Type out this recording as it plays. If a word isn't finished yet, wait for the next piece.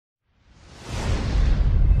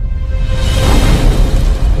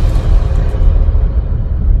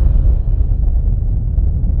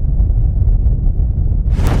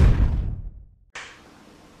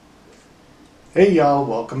Hey y'all,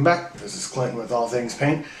 welcome back. This is Clinton with All Things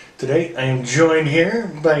Paint. Today I am joined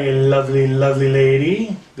here by a lovely, lovely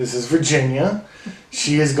lady. This is Virginia.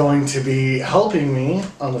 She is going to be helping me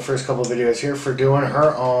on the first couple of videos here for doing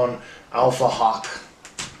her own Alphahawk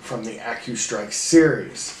from the AccuStrike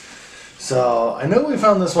series. So I know we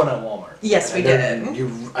found this one at Walmart. Yes, we did.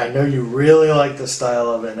 I know you really like the style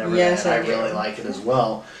of it and everything. Yes, and I really like it as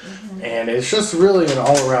well. And it's just really an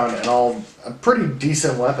all-around and a pretty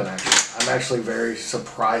decent weapon, actually. I'm actually very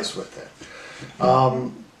surprised with it.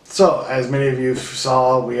 So, as many of you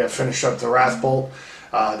saw, we have finished up the Wrath Bolt.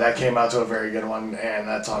 That came out to a very good one, and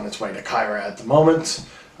that's on its way to Kyra at the moment.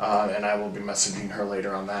 And I will be messaging her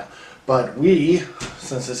later on that. But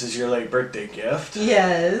since this is your late birthday gift,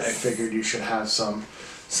 yes, I figured you should have some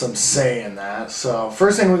say in that. So,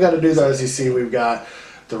 first thing we got to do, though, as you see, we've got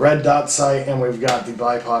the red dot sight and we've got the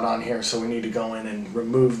bipod on here, so we need to go in and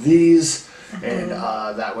remove these. And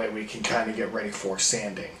that way we can kind of get ready for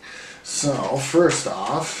sanding. So first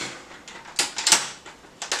off,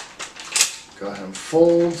 go ahead and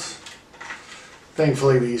fold.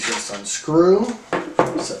 Thankfully these just unscrew.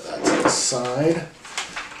 Set that to the side.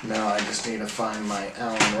 Now I just need to find my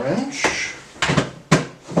Allen wrench.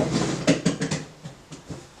 I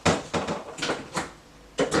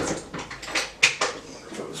wonder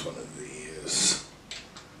if it was one of these.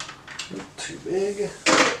 A little too big.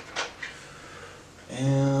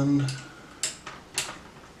 And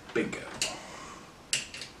bingo.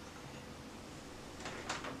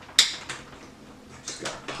 Just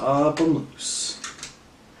gotta pop them loose.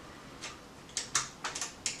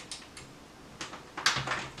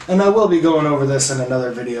 And I will be going over this in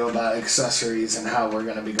another video about accessories and how we're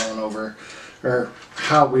going to be going over, or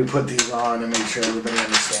how we put these on and make sure everybody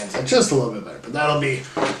understands it just a little bit better. But that'll be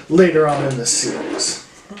later on in the series.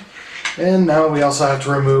 And now we also have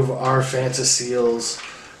to remove our Fantaseals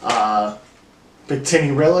big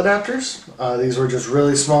tinny rail adapters. These were just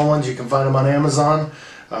really small ones. You can find them on Amazon.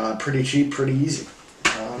 Pretty cheap, pretty easy.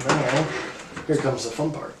 Now, here comes the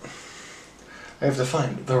fun part. I have to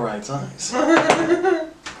find the right size.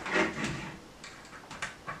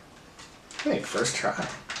 Hey, first try.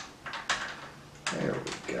 There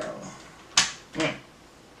we go.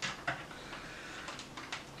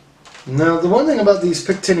 Now, the one thing about these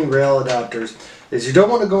Picatinny rail adapters is you don't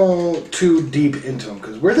want to go too deep into them,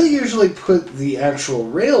 because where they usually put the actual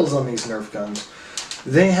rails on these Nerf guns,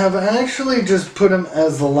 they have actually just put them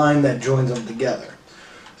as the line that joins them together.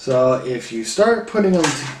 So if you start putting them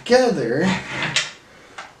together,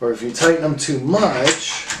 or if you tighten them too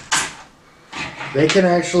much, they can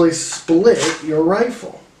actually split your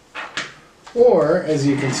rifle. Or, as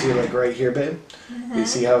you can see, like right here, babe, you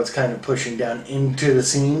see how it's kind of pushing down into the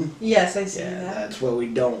seam? Yes, I see that. That's what we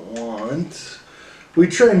don't want. We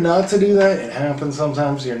try not to do that. It happens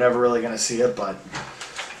sometimes. You're never really going to see it, but...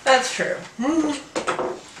 That's true.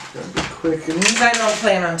 Gotta be quick and... I don't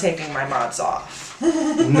plan on taking my mods off.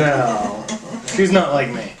 No. She's not like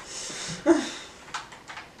me.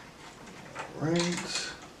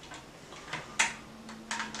 Right.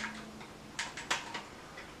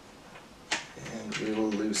 And we will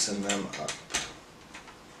loosen them up.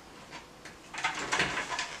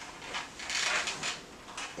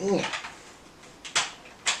 Yeah.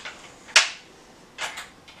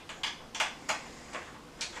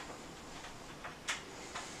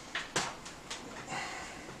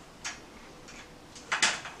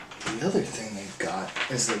 The other thing they've got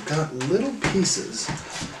is they've got little pieces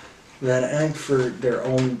that act for their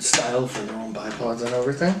own style, for their own bipods and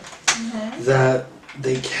everything, that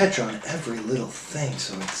they catch on every little thing.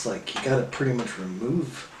 So it's like you gotta pretty much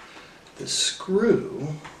remove the screw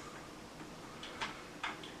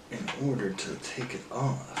in order to take it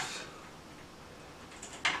off.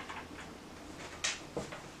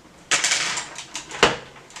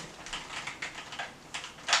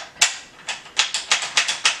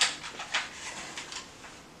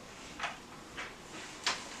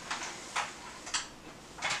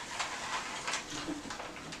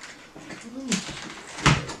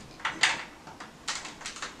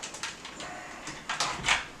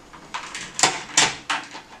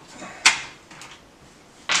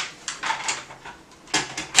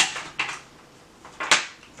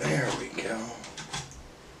 There we go.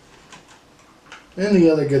 And the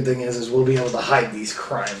other good thing is we'll be able to hide these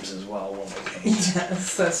crimes as well when we paint.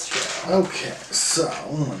 Yes, that's true. Okay, so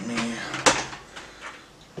let me...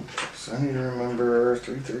 So I need to remember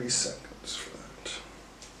 30 seconds for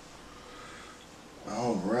that.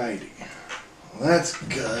 Alrighty. Well, that's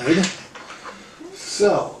good.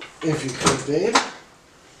 So, if you could, babe,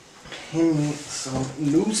 hand me some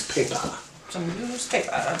newspaper. Some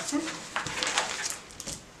newspaper.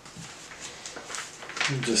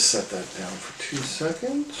 Just set that down for 2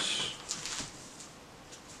 seconds.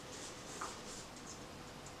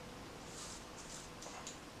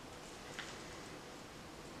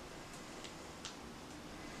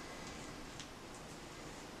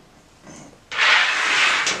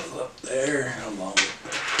 Up there, along with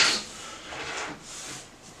this.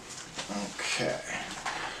 Okay.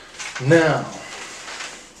 Now,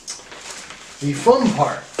 the fun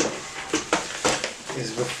part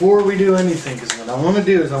is before we do anything, because what I want to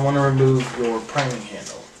do is I want to remove your priming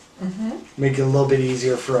handle. Make it a little bit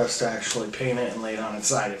easier for us to actually paint it and lay it on its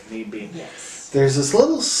side if need be. Yes. There's this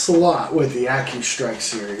little slot with the AccuStrike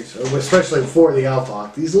series, or especially for the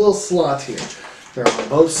Alphahawk, these little slots here. They're on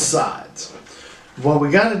both sides. What we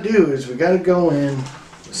got to do is we got to go in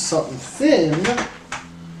with something thin,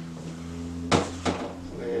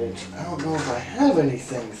 which I don't know if I have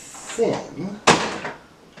anything thin.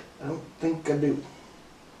 I don't think I do.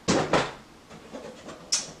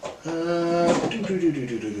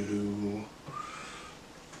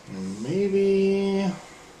 Maybe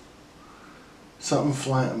something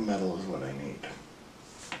flat and metal is what I need.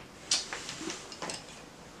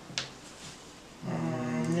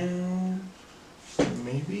 No.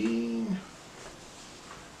 Maybe.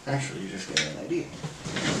 Actually, you just gave me an idea.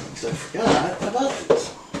 Because I forgot about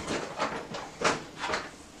this.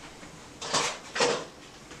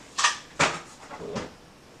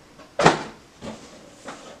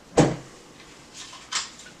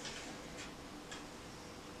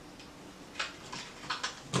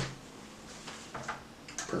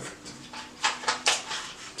 Perfect.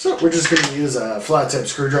 So we're just going to use a flat tip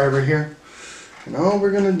screwdriver here. And all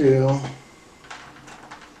we're going to do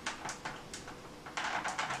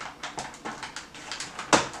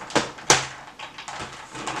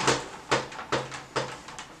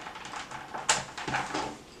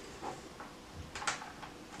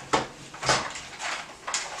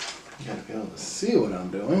you got to be able to see what I'm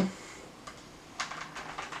doing.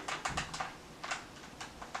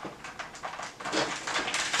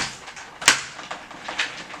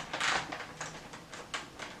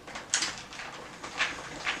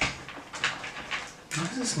 Why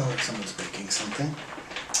does it smell like someone's baking something?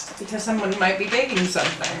 Because someone might be baking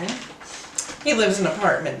something. He lives in an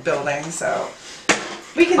apartment building, so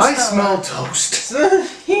we can I smell toast.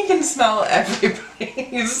 He can smell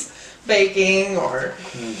everybody's baking or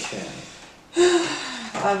Okay.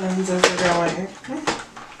 ovens as they're going.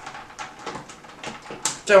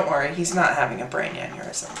 Don't worry, he's not having a brain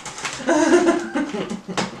aneurysm.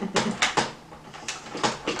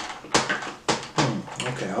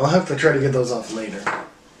 Okay, I'll have to try to get those off later.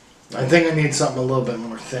 I think I need something a little bit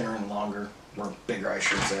more thinner and longer, or bigger I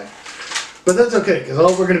should say. But that's okay, because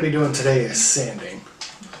all we're going to be doing today is sanding.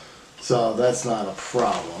 So that's not a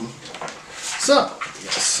problem. So,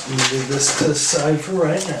 yes, I'm going to leave this to the side for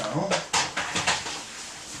right now.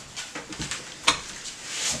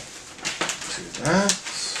 Do that.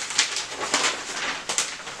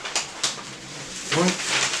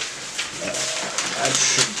 That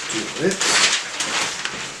should do it.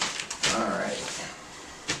 Alright.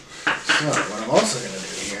 So, what I'm also going to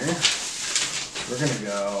do here, we're going to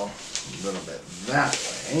go a little bit that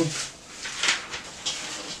way.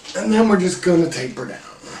 And then we're just going to taper down.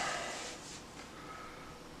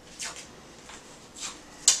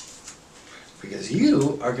 Because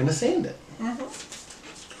you are going to sand it.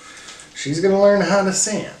 She's going to learn how to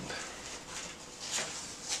sand.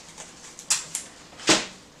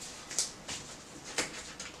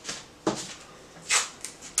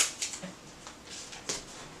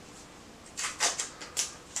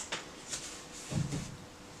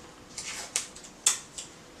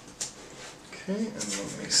 Okay, and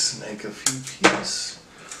let me snake a few pieces.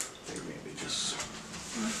 Maybe just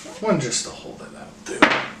one just to hold it out too.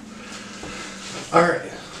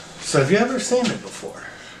 Alright, so have you ever sanded before?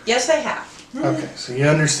 Yes, I have. Okay, so you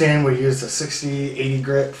understand we use the 60-80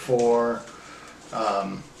 grit for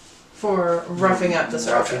roughing up the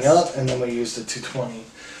surface. roughing up, and then we use the 220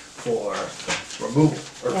 for removal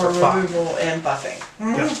or for removal and buffing.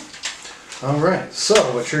 Yeah. Alright, so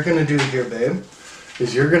what you're going to do here, babe,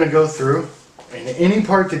 is you're going to go through and any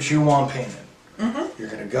part that you want painted. You're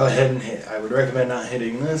going to go ahead and hit. I would recommend not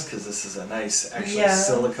hitting this because this is a nice, actually,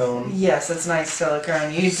 silicone. Yes, it's nice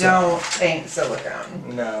silicone. You don't paint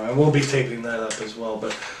silicone. No, and we'll be taping that up as well.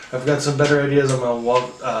 But I've got some better ideas. I'm going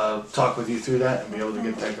to talk with you through that and be able to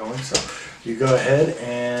get that going. So you go ahead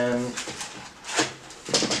and...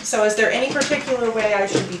 So is there any particular way I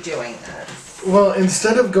should be doing this? Well,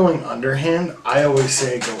 instead of going underhand, I always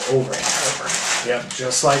say go overhand. Overhand. Yep,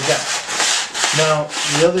 just like that. Now,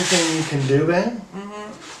 the other thing you can do, Ben,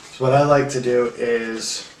 so what I like to do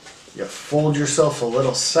is you fold yourself a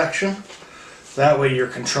little section. That way you're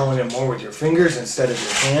controlling it more with your fingers instead of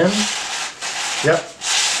your hand. Yep.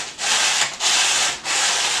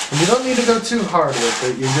 And you don't need to go too hard with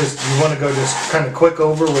it. You want to go just kind of quick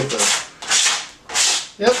over with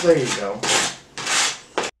the... Yep, there you go.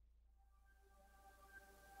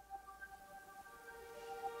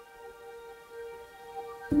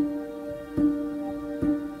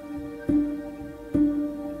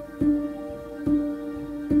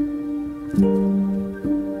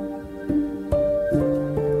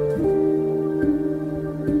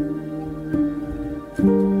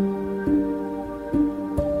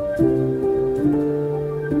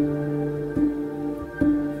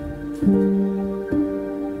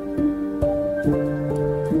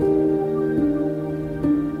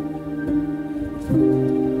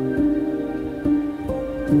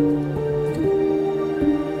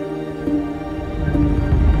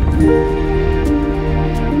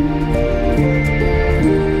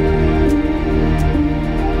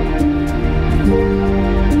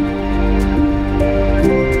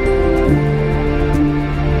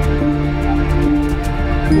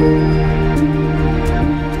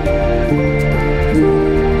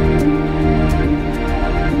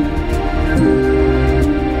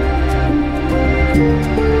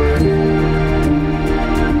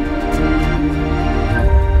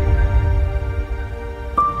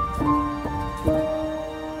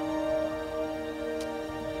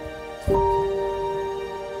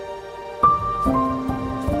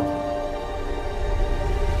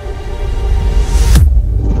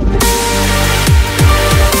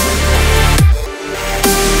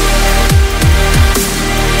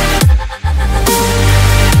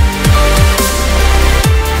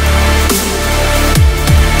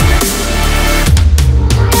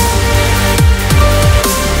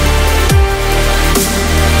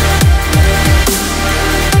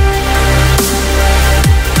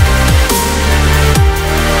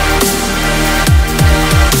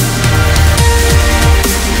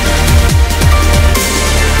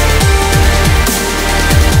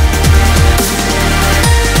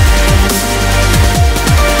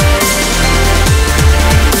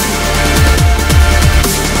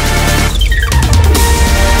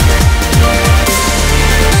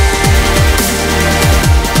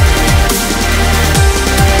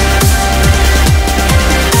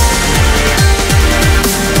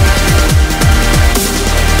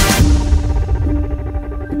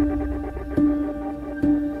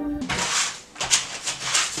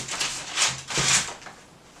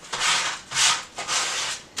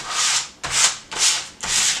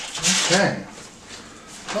 Okay.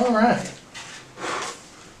 Alright.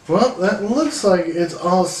 Well, that looks like it's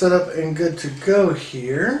all set up and good to go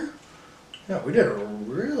here. Yeah, we did a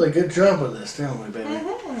really good job with this, didn't we, baby?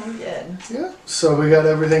 Mm-hmm, we did. Yeah. So we got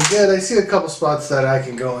everything good. I see a couple spots that I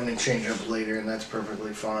can go in and change up later, and that's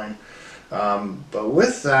perfectly fine. But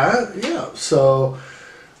with that, yeah, so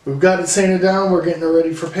we've got it sanded down. We're getting it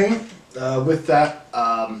ready for paint. With that,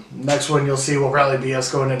 next one you'll see will probably be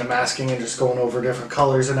us going into masking and just going over different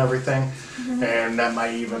colors and everything. Mm-hmm. And that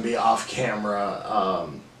might even be off camera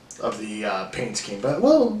of the paint scheme. But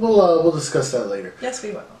we'll discuss that later. Yes,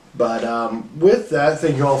 we will. But with that,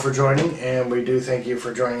 thank you all for joining, and we do thank you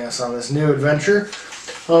for joining us on this new adventure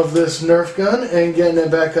of this Nerf gun and getting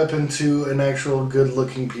it back up into an actual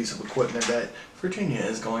good-looking piece of equipment that Virginia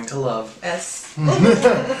is going to love. Yes.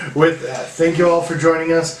 With that, thank you all for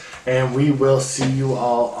joining us, and we will see you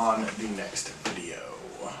all on the next